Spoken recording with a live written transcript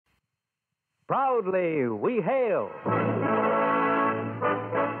Proudly we hail.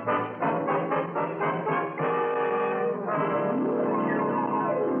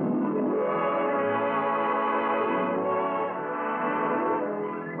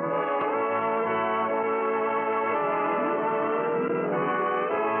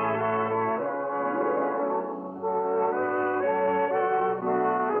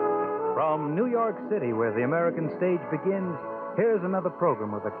 From New York City, where the American stage begins, here's another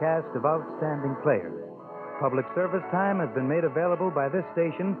program with a cast of outstanding players. Public service time has been made available by this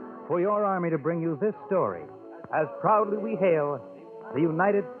station for your Army to bring you this story, as proudly we hail the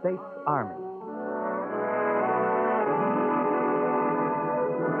United States Army.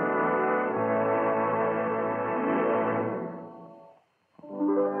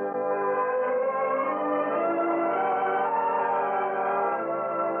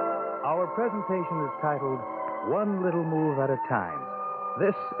 Our presentation is titled One Little Move at a Time.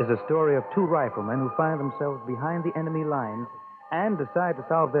 This is a story of two riflemen who find themselves behind the enemy lines and decide to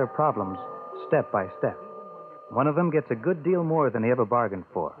solve their problems step by step. One of them gets a good deal more than he ever bargained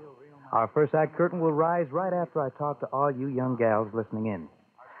for. Our first act curtain will rise right after I talk to all you young gals listening in.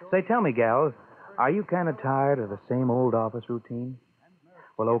 Say, tell me, gals, are you kind of tired of the same old office routine?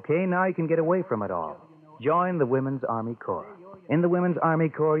 Well, okay, now you can get away from it all. Join the Women's Army Corps. In the Women's Army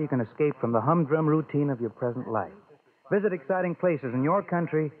Corps, you can escape from the humdrum routine of your present life. Visit exciting places in your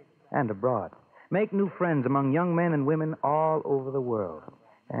country and abroad. Make new friends among young men and women all over the world.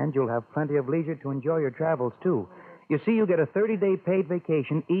 And you'll have plenty of leisure to enjoy your travels, too. You see, you get a 30-day paid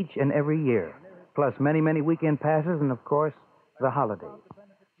vacation each and every year, plus many, many weekend passes and, of course, the holidays.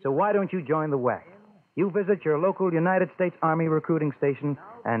 So why don't you join the WAC? You visit your local United States Army recruiting station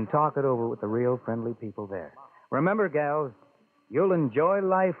and talk it over with the real friendly people there. Remember, gals, you'll enjoy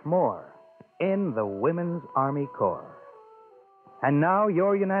life more in the Women's Army Corps. And now,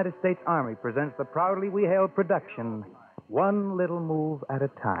 your United States Army presents the proudly we hail production, One Little Move at a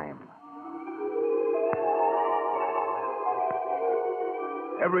Time.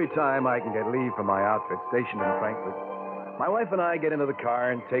 Every time I can get leave from my outfit stationed in Frankfurt, my wife and I get into the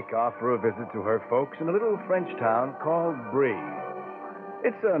car and take off for a visit to her folks in a little French town called Brie.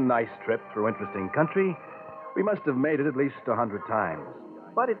 It's a nice trip through interesting country. We must have made it at least 100 times.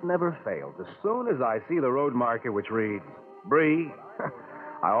 But it never fails. As soon as I see the road marker which reads Brie,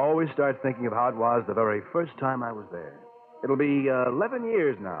 I always start thinking of how it was the very first time I was there. It'll be 11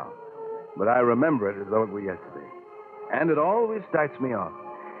 years now, but I remember it as though it were yesterday. And it always starts me off.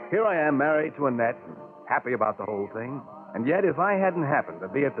 Here I am married to Annette and happy about the whole thing. And yet, if I hadn't happened to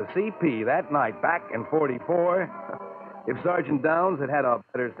be at the CP that night back in 44, if Sergeant Downs had had a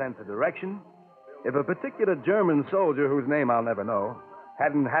better sense of direction, if a particular German soldier whose name I'll never know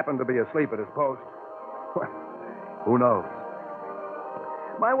hadn't happened to be asleep at his post, well, who knows?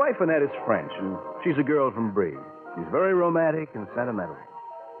 My wife Annette is French, and she's a girl from Brie. She's very romantic and sentimental.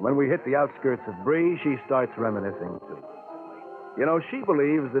 When we hit the outskirts of Brie, she starts reminiscing, too. You know, she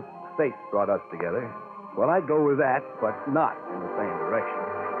believes that fate brought us together. Well, I'd go with that, but not in the same direction.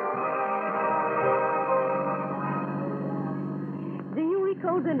 Do you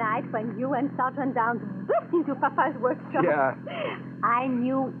recall the night when you and Sergeant Downs burst into Papa's workshop? Yeah. I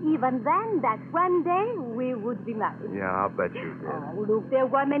knew even then that one day we would be married. Yeah, I'll bet you did. Oh, look, there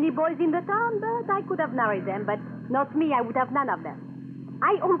were many boys in the town, but I could have married them, but not me. I would have none of them.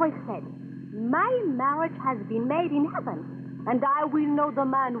 I always said, my marriage has been made in heaven, and I will know the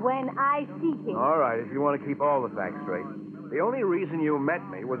man when I see him. All right, if you want to keep all the facts straight. The only reason you met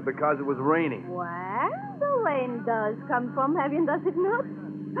me was because it was raining. Well, the rain does come from heaven, does it not?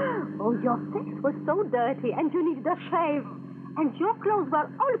 Oh, your face was so dirty, and you needed a shave. And your clothes were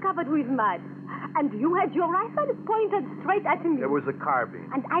all covered with mud. And you had your rifle pointed straight at me. There was a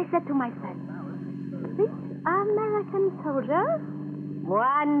carbine. And I said to myself, this American soldier,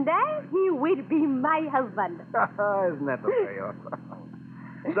 one day he will be my husband. Isn't that the payoff?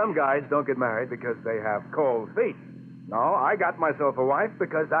 Some guys don't get married because they have cold feet. No, I got myself a wife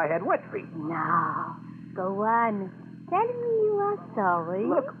because I had wet feet. Now, go on. Tell me you are sorry.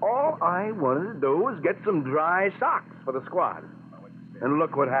 Look, all I wanted to do was get some dry socks for the squad. And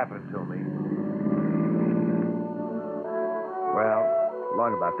look what happened to me. Well,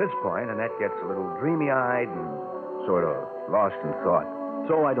 along about this point, Annette gets a little dreamy-eyed and sort of lost in thought.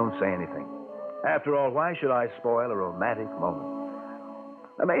 So I don't say anything. After all, why should I spoil a romantic moment?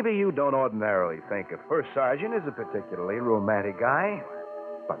 Now, maybe you don't ordinarily think a first sergeant is a particularly romantic guy.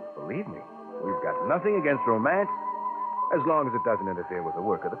 But believe me, we've got nothing against romance as long as it doesn't interfere with the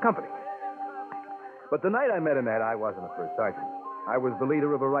work of the company. But the night I met Annette, I wasn't a first sergeant. I was the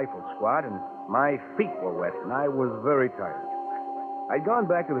leader of a rifle squad, and my feet were wet, and I was very tired. I'd gone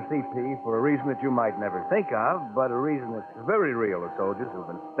back to the CP for a reason that you might never think of, but a reason that's very real to soldiers who've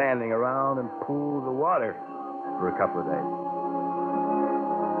been standing around in pools of water for a couple of days.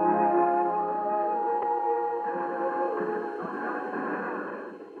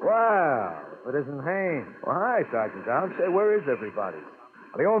 Well, if it isn't Haynes. Well, hi, Sergeant Downs. Say, where is everybody?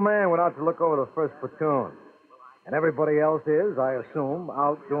 The old man went out to look over the first platoon. And everybody else is, I assume,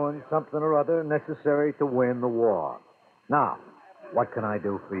 out doing something or other necessary to win the war. Now, what can I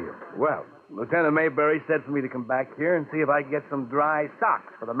do for you? Well, Lieutenant Mayberry said for me to come back here and see if I could get some dry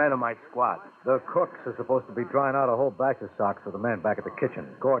socks for the men of my squad. The cooks are supposed to be drying out a whole batch of socks for the men back at the kitchen.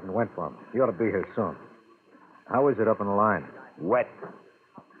 Gordon went for them. He ought to be here soon. How is it up in the line? Wet.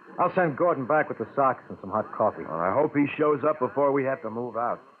 I'll send Gordon back with the socks and some hot coffee. Well, I hope he shows up before we have to move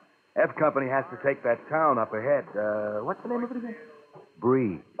out. F Company has to take that town up ahead. What's the name of it again?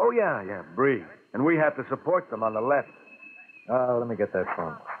 Bree. Oh, yeah, Bree. And we have to support them on the left. Let me get that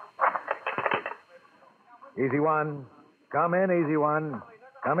phone. Easy one. Come in, easy one.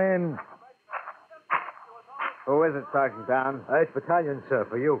 Come in. Who is it, Sergeant Downs? It's battalion, sir,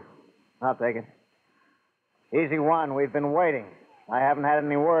 for you. I'll take it. Easy one, we've been waiting. I haven't had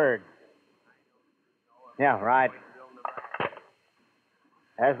any word. Yeah, right.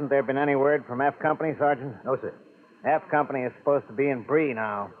 Hasn't there been any word from F Company, Sergeant? No, sir. F Company is supposed to be in Bree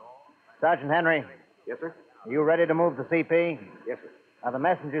now. Sergeant Henry. Yes, sir? Are you ready to move the CP? Yes, sir. Are the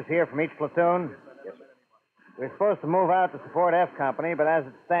messengers here from each platoon? Yes, sir. We're supposed to move out to support F Company, but as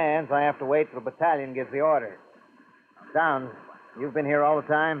it stands, I have to wait till the battalion gives the order. Downs, you've been here all the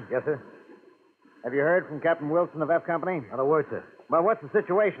time? Yes, sir. Have you heard from Captain Wilson of F Company? Not a word, sir. Well, what's the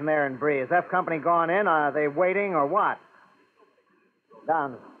situation there in Bree? Has F Company gone in? Are they waiting, or what?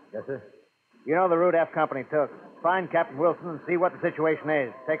 Downs. Yes, sir. You know the route F Company took. Find Captain Wilson and see what the situation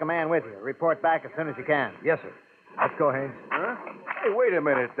is. Take a man with you. Report back as soon as you can. Yes, sir. Let's go, Haynes. Huh? Hey, wait a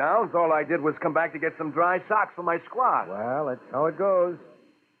minute, Downs. All I did was come back to get some dry socks for my squad. Well, that's how it goes.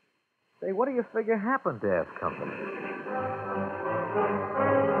 Say, what do you figure happened to F Company?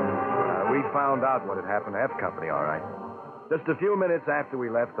 We found out what had happened to F Company, all right. Just a few minutes after we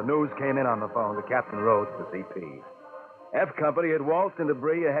left, the news came in on the phone to Captain Rhodes, the CP. F Company had waltzed into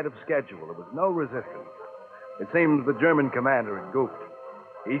Bree ahead of schedule. There was no resistance. It seems the German commander had goofed.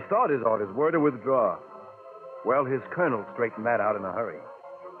 He thought his orders were to withdraw. Well, his colonel straightened that out in a hurry.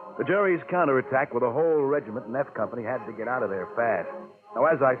 The Jerry's counterattack with a whole regiment and F Company had to get out of there fast. Now,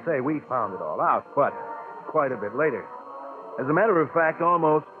 as I say, we found it all out, but quite a bit later. As a matter of fact,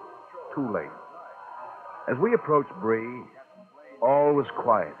 almost too late. As we approached Bree, all was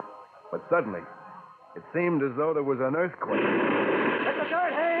quiet. But suddenly, it seemed as though there was an earthquake. Get the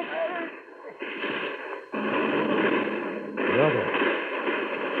dirt, Hank! Brother.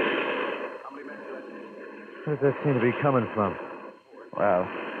 Where does that seem to be coming from? Well,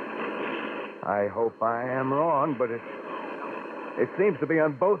 I hope I am wrong, but it seems to be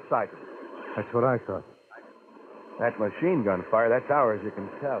on both sides. That's what I thought. That machine gun fire, that's ours, you can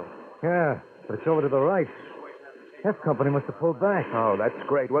tell. Yeah, but it's over to the right. F Company must have pulled back. Oh, that's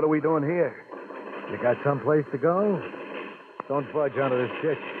great. What are we doing here? You got someplace to go? Don't budge out of this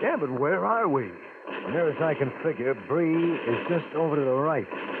ditch. Yeah, but where are we? The nearest I can figure, Bree is just over to the right.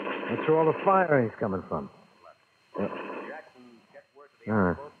 That's where all the firing's coming from.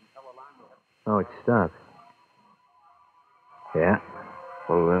 Oh, it stopped. Yeah.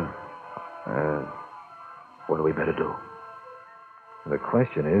 Well, what do we better do? The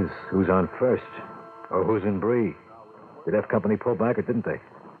question is, who's on first? Or who's in Bree? Did F Company pull back or didn't they?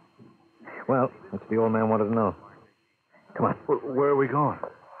 Well, that's what the old man wanted to know. Come on. Where are we going?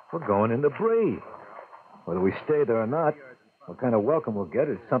 We're going into Bree. Whether we stay there or not, what kind of welcome we'll get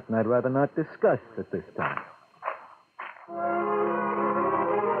is something I'd rather not discuss at this time.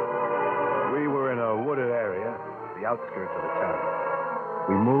 We were in a wooded area, the outskirts of the town.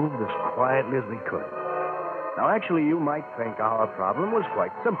 We moved as quietly as we could. Now, actually, you might think our problem was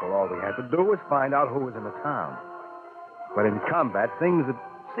quite simple. All we had to do was find out who was in the town. But in combat, things that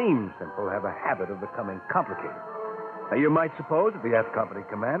seem simple have a habit of becoming complicated. Now, you might suppose that the F Company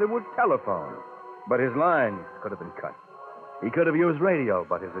commander would telephone, but his lines could have been cut. He could have used radio,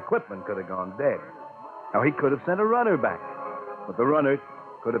 but his equipment could have gone dead. Now, he could have sent a runner back, but the runner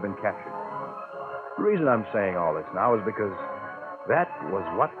could have been captured. The reason I'm saying all this now is because that was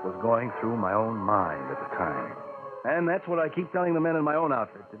what was going through my own mind at the time. And that's what I keep telling the men in my own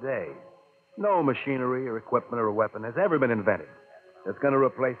outfit today. No machinery or equipment or weapon has ever been invented that's going to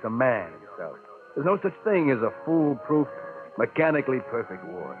replace a man himself. There's no such thing as a foolproof, mechanically perfect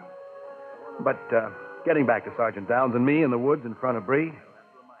war. But getting back to Sergeant Downs and me in the woods in front of Bree,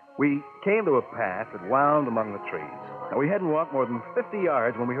 we came to a path that wound among the trees. Now, we hadn't walked more than 50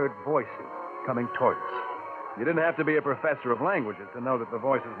 yards when we heard voices coming toward us. You didn't have to be a professor of languages to know that the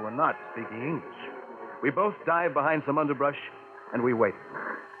voices were not speaking English. We both dived behind some underbrush, and we waited.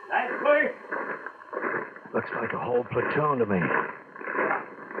 Looks like a whole platoon to me.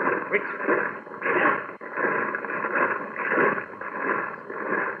 Wait.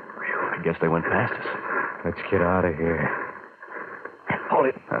 I guess they went past us. Let's get out of here. Hold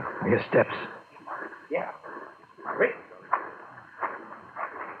it. I hear steps. Yeah. Wait.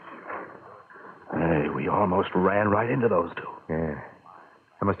 Hey, we almost ran right into those two. Yeah.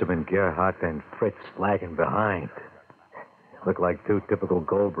 That must have been Gerhardt and Fritz lagging behind. Look like two typical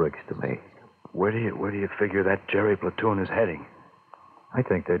gold bricks to me. Where do you figure that Jerry platoon is heading? I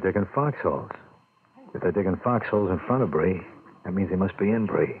think they're digging foxholes. If they're digging foxholes in front of Bree, that means they must be in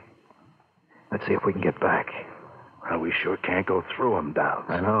Bree. Let's see if we can get back. Well, we sure can't go through them, Downs.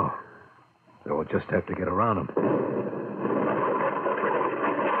 I know. So we'll just have to get around them.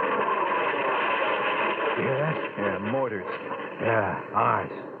 You hear that? Yeah, mortars. Yeah,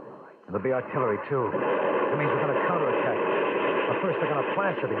 ours. And there'll be artillery, too. That means we're going to counterattack. But first, they're going to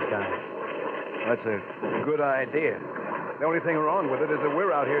plaster these guys. That's a good idea. The only thing wrong with it is that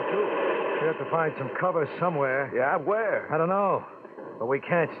we're out here, too. We have to find some cover somewhere. Yeah, where? I don't know. But we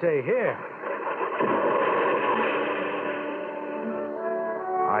can't stay here.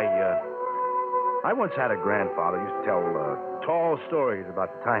 I once had a grandfather who used to tell tall stories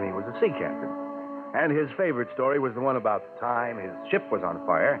about the time he was a sea captain. And his favorite story was the one about the time his ship was on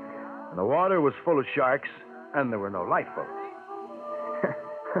fire, and the water was full of sharks, and there were no lifeboats.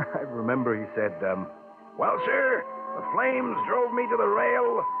 I remember he said, well, sir, the flames drove me to the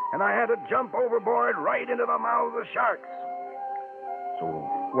rail, and I had to jump overboard right into the mouths of the sharks. So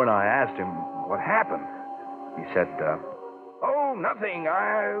when I asked him what happened, he said, oh, nothing.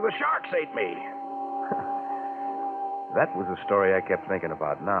 The sharks ate me. That was a story I kept thinking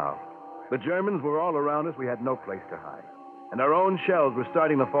about now. The Germans were all around us. We had no place to hide. And our own shells were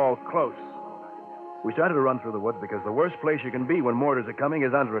starting to fall close. We started to run through the woods because the worst place you can be when mortars are coming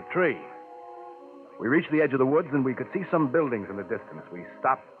is under a tree. We reached the edge of the woods, and we could see some buildings in the distance. We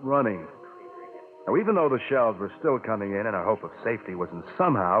stopped running. Now, even though the shells were still coming in and our hope of safety was in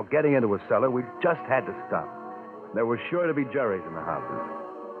somehow getting into a cellar, we just had to stop. There were sure to be Jerry's in the houses.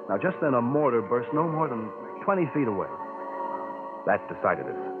 Now, just then, a mortar burst no more than 20 feet away. That decided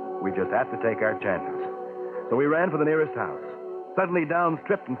us. We just had to take our chances. So we ran for the nearest house. Suddenly, Downs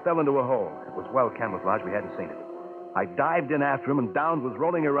tripped and fell into a hole. It was well camouflaged. We hadn't seen it. I dived in after him, and Downs was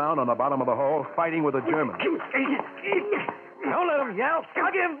rolling around on the bottom of the hole, fighting with a German. Don't let him yell.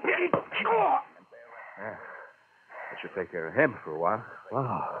 Hug him. Yeah. I should take care of him for a while.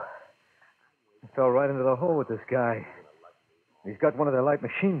 Wow. I fell right into the hole with this guy. He's got one of their light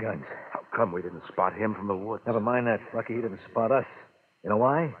machine guns. How come we didn't spot him from the woods? Never mind that. Lucky he didn't spot us. You know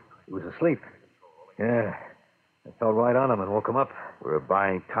why? He was asleep. Yeah. I fell right on him and woke him up. We're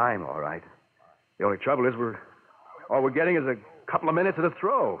buying time, all right. The only trouble is all we're getting is a couple of minutes at a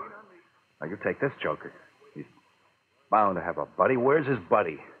throw. Now, you take this joker. He's bound to have a buddy. Where's his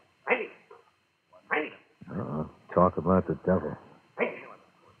buddy? Talk about the devil.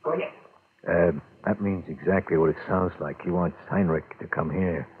 That means exactly what it sounds like. He wants Heinrich to come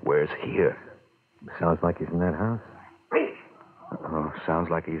here. Where's here? Sounds like he's in that house. Oh, sounds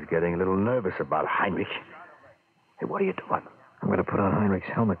like he's getting a little nervous about Heinrich. Hey, what are you doing? I'm going to put on Heinrich's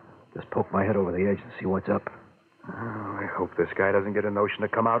helmet. Just poke my head over the edge and see what's up. Oh, I hope this guy doesn't get a notion to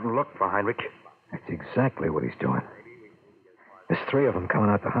come out and look for Heinrich. That's exactly what he's doing. There's three of them coming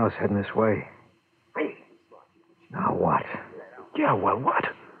out the house heading this way. Now what? Yeah, well, what?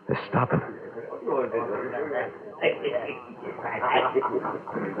 They're stopping.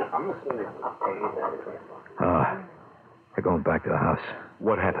 They're going back to the house.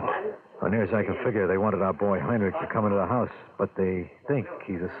 What happened? As near as I can figure, they wanted our boy Heinrich to come into the house, but they think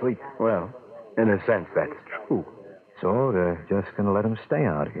he's asleep. Well, in a sense, that's true. So they're just going to let him stay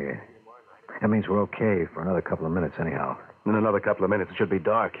out here. That means we're okay for another couple of minutes anyhow. In another couple of minutes, it should be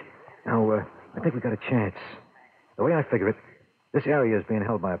dark. Now, I think we got a chance. The way I figure it, this area is being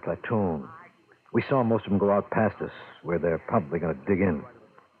held by a platoon. We saw most of them go out past us, where they're probably going to dig in.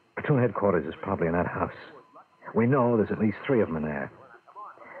 Platoon headquarters is probably in that house. We know there's at least three of them in there.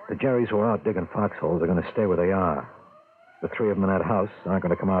 The Jerrys who are out digging foxholes are going to stay where they are. The three of them in that house aren't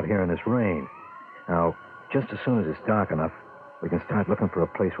going to come out here in this rain. Now, just as soon as it's dark enough, we can start looking for a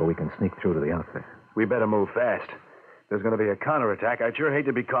place where we can sneak through to the outfit. We better move fast. There's going to be a counterattack. I'd sure hate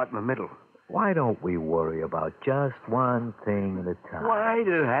to be caught in the middle. Why don't we worry about just one thing at a time? Why did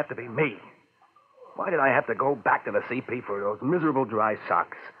it have to be me? Why did I have to go back to the CP for those miserable dry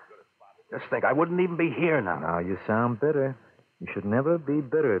socks? Just think, I wouldn't even be here now. Now, you sound bitter. You should never be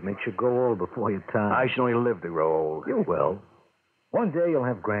bitter. It makes you grow old before your time. I should only live to grow old. You will. One day you'll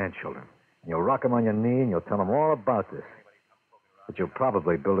have grandchildren. You'll rock them on your knee and you'll tell them all about this. But you'll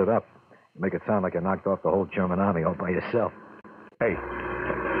probably build it up. Make it sound like you knocked off the whole German army all by yourself. Hey,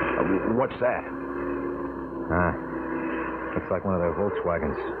 what's that? Looks like one of their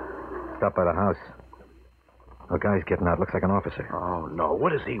Volkswagens. Stopped by the house. A guy's getting out. Looks like an officer. Oh, no.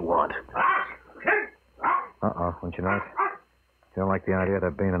 What does he want? Uh-oh. Wouldn't you know it? If you don't like the idea of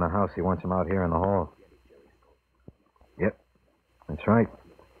there being in the house, he wants him out here in the hall. Yep. That's right.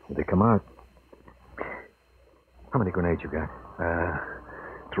 Did they come out? How many grenades you got?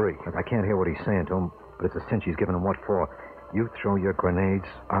 3. Look, I can't hear what he's saying to him, but it's a cinch he's giving him what for. You throw your grenades,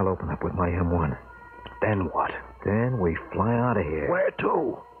 I'll open up with my M1. Then what? Then we fly out of here. Where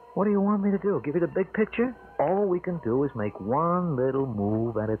to? What do you want me to do? Give you the big picture? All we can do is make one little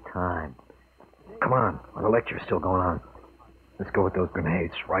move at a time. Come on, while the lecture's still going on. Let's go with those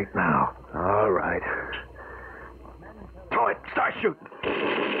grenades right now. All right. Throw it. Start shooting. This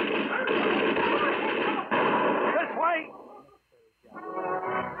way.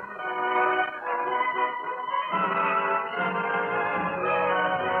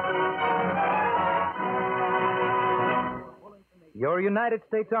 Your United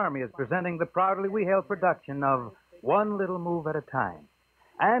States Army is presenting the proudly we hail production of One Little Move at a Time.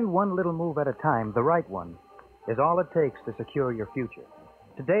 And one little move at a time, the right one, is all it takes to secure your future.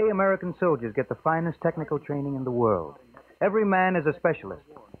 Today, American soldiers get the finest technical training in the world. Every man is a specialist,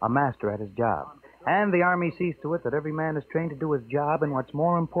 a master at his job. And the Army sees to it that every man is trained to do his job, and what's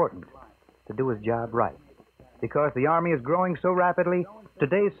more important, to do his job right. Because the Army is growing so rapidly,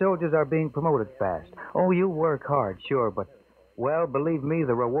 today's soldiers are being promoted fast. Oh, you work hard, sure, but, well, believe me,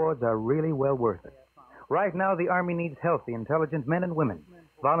 the rewards are really well worth it. Right now, the Army needs healthy, intelligent men and women,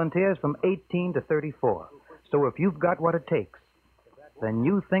 volunteers from 18 to 34. So if you've got what it takes, then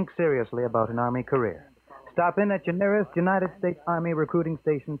you think seriously about an Army career. Stop in at your nearest United States Army recruiting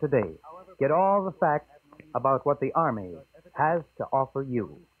station today. Get all the facts about what the Army has to offer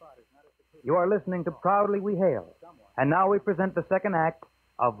you. You are listening to Proudly We Hail. And now we present the second act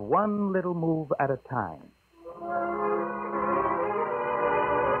of One Little Move at a Time.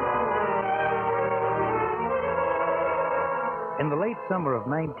 In the late summer of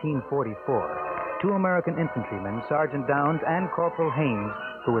 1944, 2 American infantrymen, Sergeant Downs and Corporal Haynes,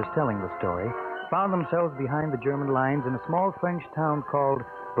 who was telling the story, found themselves behind the German lines in a small French town called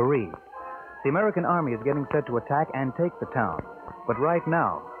Brie. The American Army is getting set to attack and take the town. But right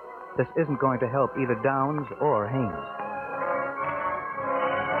now, this isn't going to help either Downs or Haynes.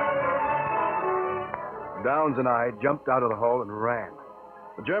 Downs and I jumped out of the hole and ran.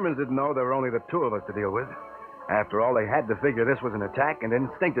 The Germans didn't know there were only the 2 of us to deal with. After all, they had to figure this was an attack, and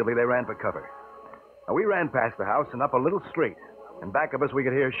instinctively they ran for cover. Now, we ran past the house and up a little street. And back of us, we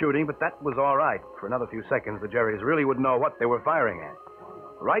could hear shooting, but that was all right. For another few seconds, the Jerrys really wouldn't know what they were firing at.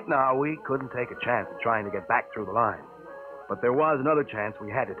 Right now, we couldn't take a chance at trying to get back through the line. But there was another chance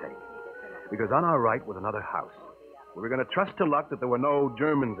we had to take. Because on our right was another house. We were going to trust to luck that there were no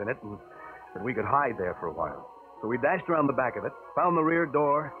Germans in it and that we could hide there for a while. So we dashed around the back of it, found the rear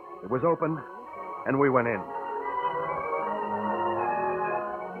door, it was open, and we went in.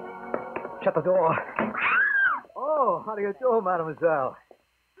 Shut the door. Oh, how do you do, mademoiselle?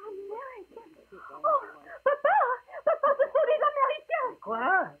 American. Oh, Papa! Papa, ce sont des Américains!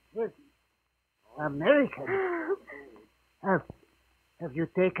 What? American? Have you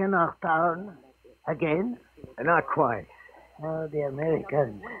taken our town again? Not quite. Oh, the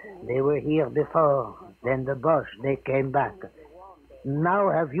Americans. They were here before. Then the Boche, they came back.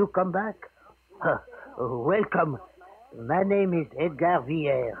 Now have you come back? Welcome. My name is Edgar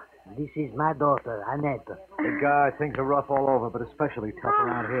Villers. This is my daughter, Annette. Edgar, things are rough all over, but especially tough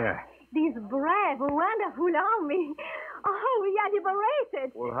around here. This brave, wonderful army. Oh, we are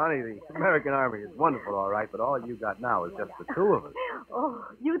liberated. Well, honey, the American Army is wonderful, all right, but all you got now is just the 2 of us. Oh,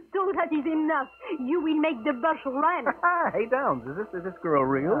 you thought that is enough. You will make the Boche run. Hey, Downs, is this girl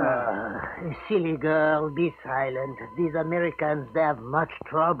real? Silly girl, be silent. These Americans, they have much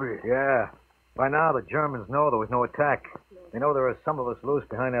trouble. Yeah. By now, the Germans know there was no attack. They know there are some of us loose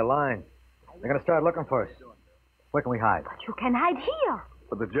behind their lines. They're going to start looking for us. Where can we hide? But you can hide here.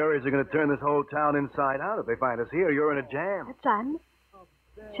 But the Jerrys are going to turn this whole town inside out. If they find us here, you're in a jam.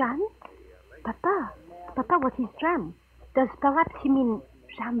 Jam? Papa, what is jam? Does perhaps he mean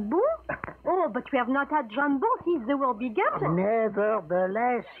jambon? Oh, but we have not had jambon since the war began.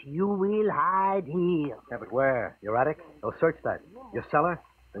 Nevertheless, you will hide here. Yeah, but where? Your attic? They'll search that. Your cellar?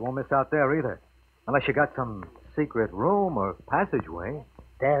 They won't miss out there either. Unless you got some secret room or passageway.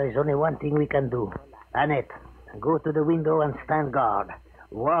 There is only one thing we can do. Annette, go to the window and stand guard.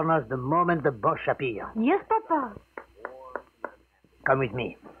 Warn us the moment the Boche appear. Yes, Papa. Come with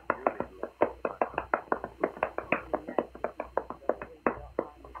me.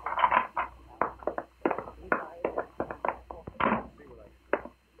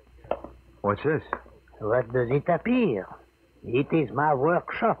 What's this? What does it appear? It is my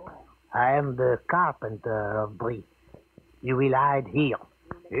workshop. I am the carpenter of Brie. You will hide here.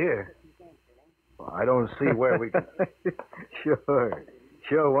 Here? Well, I don't see where we can...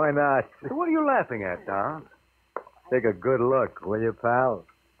 Sure, why not? What are you laughing at, Don? Take a good look, will you, pal?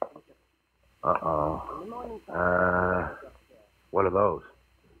 Uh-oh. What are those?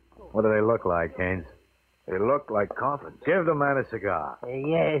 What do they look like, Haynes? They look like coffins. Give the man a cigar.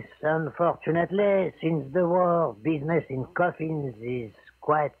 Yes, unfortunately, since the war, business in coffins is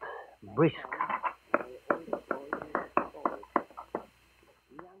quite brisk.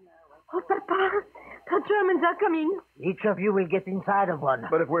 Oh, Papa, the Germans are coming. Each of you will get inside of one.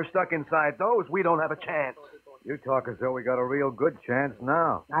 But if we're stuck inside those, we don't have a chance. You talk as though we got a real good chance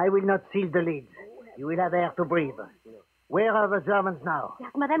now. I will not seal the lids. You will have air to breathe. Where are the Germans now?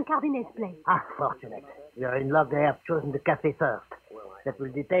 At Madame Cardinet's place. Ah, fortunate. We are in luck they have chosen the cafe first. That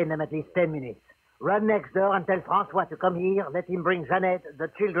will detain them at least 10 minutes. Run next door and tell Francois to come here. Let him bring Jeannette, the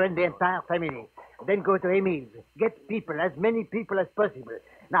children, the entire family. Then go to Emile's. Get people, as many people as possible.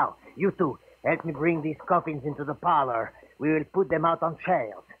 Now, you two, help me bring these coffins into the parlor. We will put them out on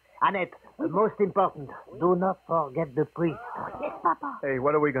chairs. Annette, most important, do not forget the priest. Yes, Papa. Hey,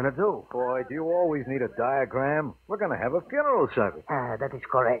 what are we going to do? Boy, do you always need a diagram? We're going to have a funeral service. That is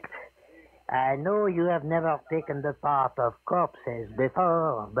correct. I know you have never taken the part of corpses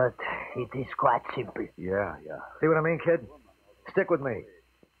before, but it is quite simple. Yeah. See what I mean, kid? Stick with me.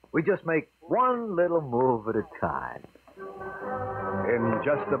 We just make one little move at a time. In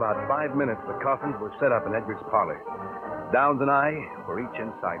just about 5 minutes, the coffins were set up in Edgar's parlor. Downs and I were each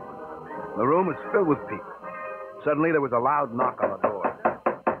inside one. The room was filled with people. Suddenly, there was a loud knock on the door.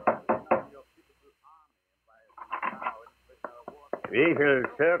 We will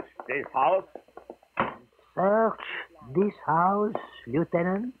search this house. Search this house,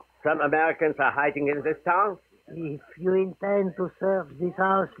 Lieutenant? Some Americans are hiding in this town. If you intend to search this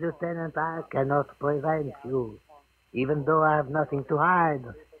house, Lieutenant, I cannot prevent you, even though I have nothing to hide.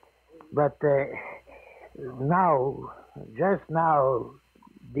 But just now,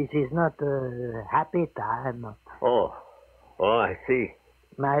 this is not a happy time. Oh, I see.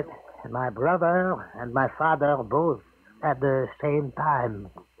 My brother and my father both at the same time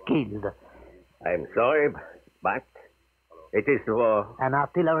killed. I'm sorry, but it is war. An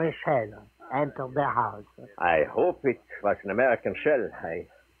artillery shell entered their house. I hope it was an American shell.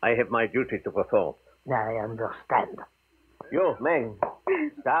 I have my duty to perform. I understand. You, men,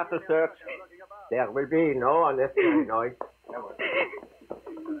 start the search. There will be no unnecessary noise.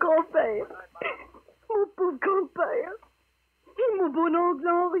 Grand-père. Mon pauvre grand-père. Et mon bon oncle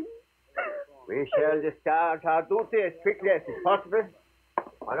Henri. We shall discharge our duty as quickly as is possible.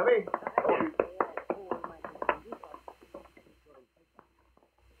 Follow me.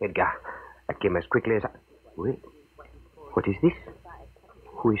 Edgar, I came as quickly as I... Wait, what is this?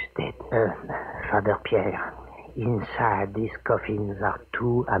 Who is dead? Father Pierre, inside these coffins are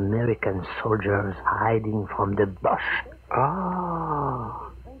 2 American soldiers hiding from the Boche.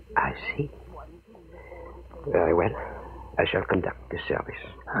 Oh, I see. Very well. I shall conduct the service.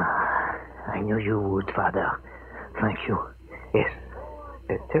 I knew you would, Father. Thank you. Yes.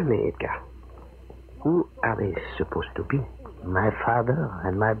 Tell me, Edgar, who are they supposed to be? My father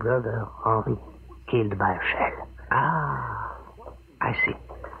and my brother, Henri, killed by a shell. Ah, I see.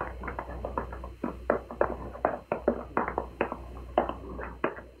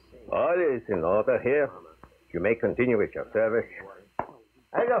 All is in order here. You may continue with your service.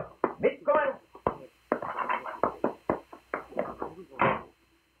 Hello, mitkommen.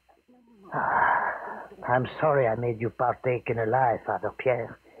 I'm sorry I made you partake in a lie, Father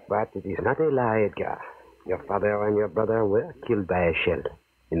Pierre. But it is not a lie, Edgar. Your father and your brother were killed by a shell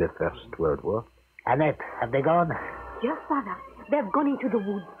in the First World War. Annette, have they gone? Yes, Father. They've gone into the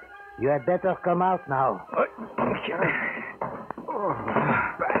woods. You had better come out now. Back.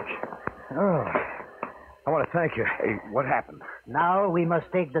 Oh, I want to thank you. Hey, what happened? Now we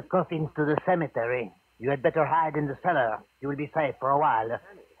must take the coffins to the cemetery. You had better hide in the cellar. You will be safe for a while.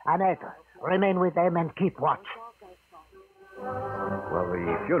 Annette, remain with them and keep watch. Well,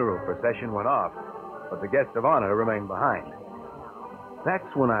 the funeral procession went off, but the guest of honor remained behind.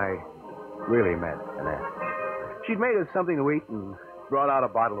 That's when I really met Annette. She'd made us something to eat and brought out a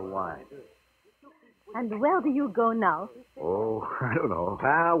bottle of wine. And where do you go now? Oh, I don't know.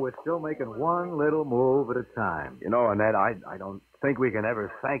 Pal, we're still making one little move at a time. You know, Annette, I don't think we can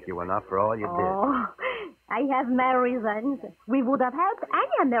ever thank you enough for all you Oh, I have my reasons. We would have helped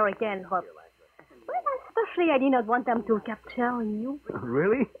any American, but especially I did not want them to capture you. did.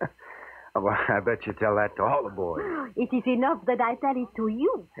 Really? Well, I bet you tell that to all the boys. It is enough that I tell it to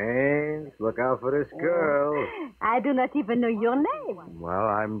you. Haynes, look out for this girl. I do not even know your name. Well,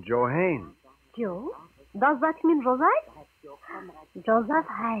 I'm Joe Haynes. Joe? Does that mean Joseph? Joseph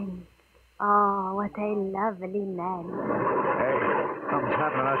Haynes. Oh, what a lovely name. Hey, something's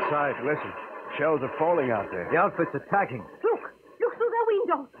happening outside. Listen, shells are falling out there. The outfit's attacking. Look through the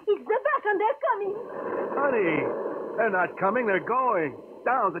window. It's the Boche and they're coming. Honey, they're not coming, they're going.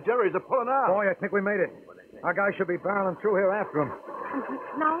 Down, the Jerrys are pulling out. Boy, I think we made it. Our guy should be barreling through here after him.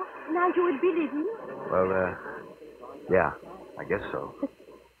 Now you will believe him. Well, yeah, I guess so.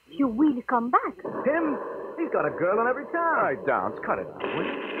 You will come back. Him? He's got a girl in every All town. right, Downs, cut it out, will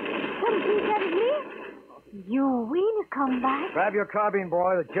you? Something tells me you will come back. Grab your carbine,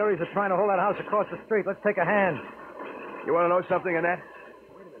 boy. The Jerrys are trying to hold that house across the street. Let's take a hand. You want to know something, Annette?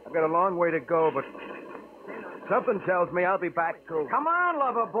 I've got a long way to go, but something tells me I'll be back too. Come on,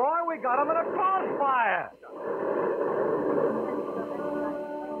 lover boy. We got him in a crossfire.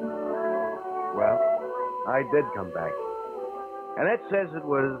 Well, I did come back. Annette says it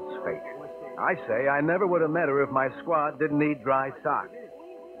was fate. I say I never would have met her if my squad didn't need dry socks.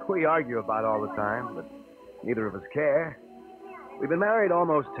 We argue about all the time, but neither of us care. We've been married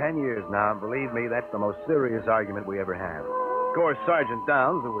almost 10 years now, and believe me, that's the most serious argument we ever had. Of course, Sergeant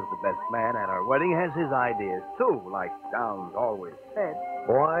Downs, who was the best man at our wedding, has his ideas, too, like Downs always said.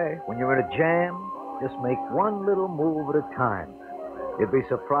 Boy, when you're in a jam, just make one little move at a time. You'd be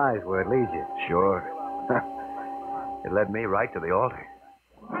surprised where it leads you. Sure. It led me right to the altar.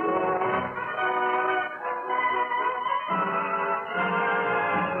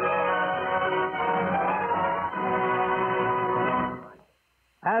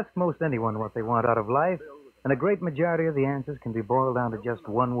 Ask most anyone what they want out of life, and a great majority of the answers can be boiled down to just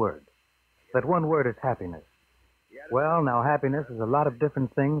one word. That one word is happiness. Well, now, happiness is a lot of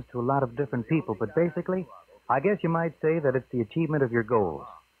different things to a lot of different people, but basically, I guess you might say that it's the achievement of your goals.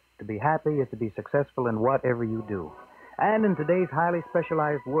 To be happy is to be successful in whatever you do. And in today's highly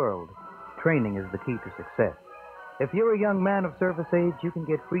specialized world, training is the key to success. If you're a young man of service age, you can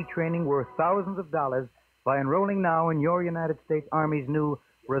get free training worth thousands of dollars by enrolling now in your United States Army's new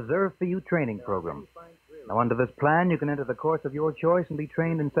Reserve for You training program. Now, under this plan, you can enter the course of your choice and be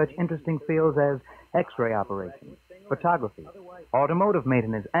trained in such interesting fields as X-ray operations, photography, automotive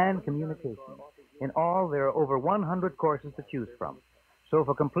maintenance, and communications. In all, there are over 100 courses to choose from. So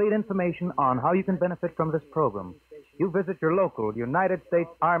for complete information on how you can benefit from this program, you visit your local United States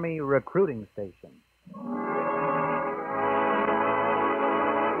Army recruiting station.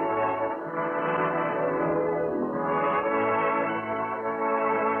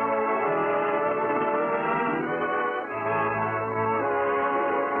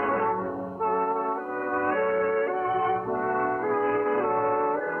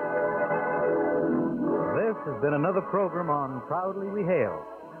 This has been another program on Proudly We Hail,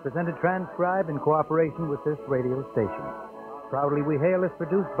 presented transcribed in cooperation with this radio station. Proudly We Hail is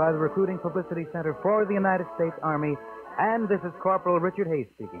produced by the Recruiting Publicity Center for the United States Army, and this is Corporal Richard Hayes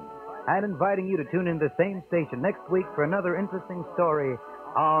speaking, and inviting you to tune in the same station next week for another interesting story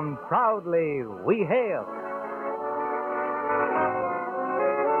on Proudly We Hail.